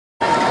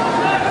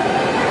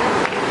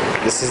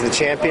This is the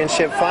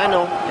championship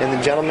final in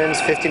the gentlemen's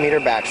 50-meter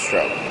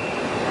backstroke.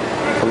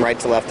 From right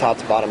to left, top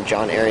to bottom,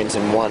 John Arians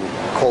in 1,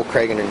 Cole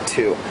Cragen in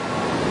 2,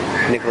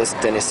 Nicholas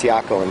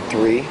Denisiaco in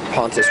 3,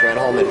 Pontus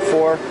Renholm in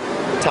 4,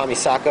 Tommy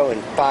Sacco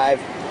in 5,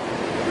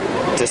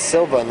 De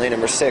Silva in lane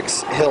number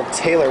 6, Hill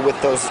Taylor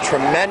with those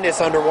tremendous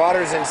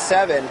underwaters in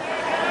 7.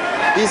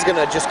 He's going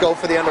to just go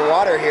for the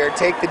underwater here,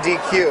 take the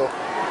DQ.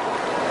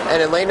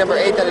 And in lane number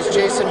 8, that is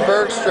Jason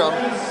Bergstrom.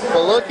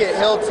 But look at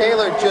Hill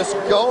Taylor just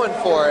going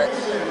for it.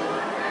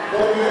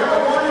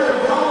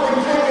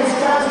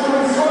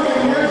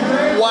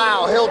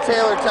 Wow, Hill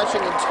Taylor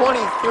touching in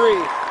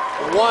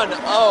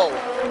 23.10.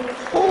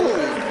 Holy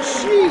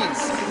jeez.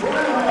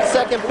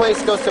 Second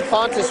place goes to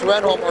Pontus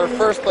Renholm, or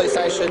first place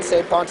I should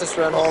say, Pontus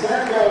Renholm.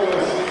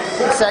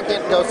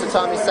 Second goes to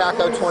Tommy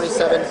Sacco,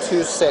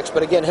 27.26.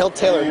 But again, Hill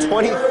Taylor,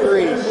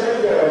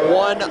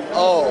 23.10.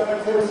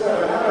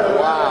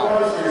 Wow.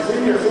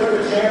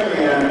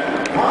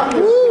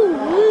 Woo!